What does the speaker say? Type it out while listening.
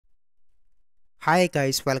Hi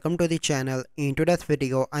guys, welcome to the channel. In today's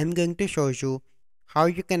video, I'm going to show you how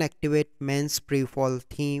you can activate men's pre-fall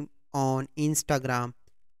theme on Instagram.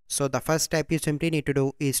 So the first step you simply need to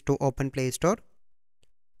do is to open Play Store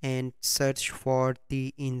and search for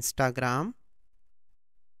the Instagram.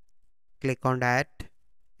 Click on that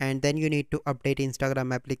and then you need to update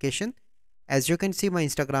Instagram application. As you can see, my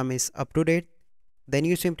Instagram is up to date. Then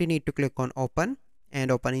you simply need to click on open and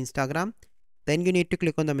open Instagram. Then you need to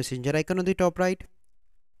click on the messenger icon on the top right.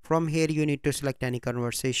 From here you need to select any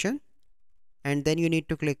conversation and then you need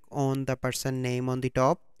to click on the person name on the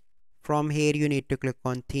top. From here you need to click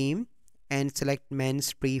on theme and select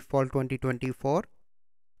men's pre-fall 2024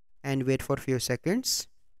 and wait for few seconds.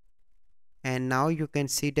 And now you can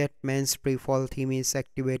see that men's pre-fall theme is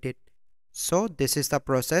activated. So this is the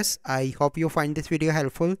process. I hope you find this video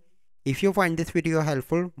helpful. If you find this video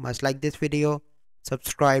helpful, must like this video,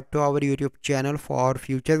 subscribe to our YouTube channel for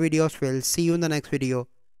future videos. We'll see you in the next video.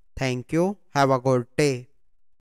 Thank you. Have a good day.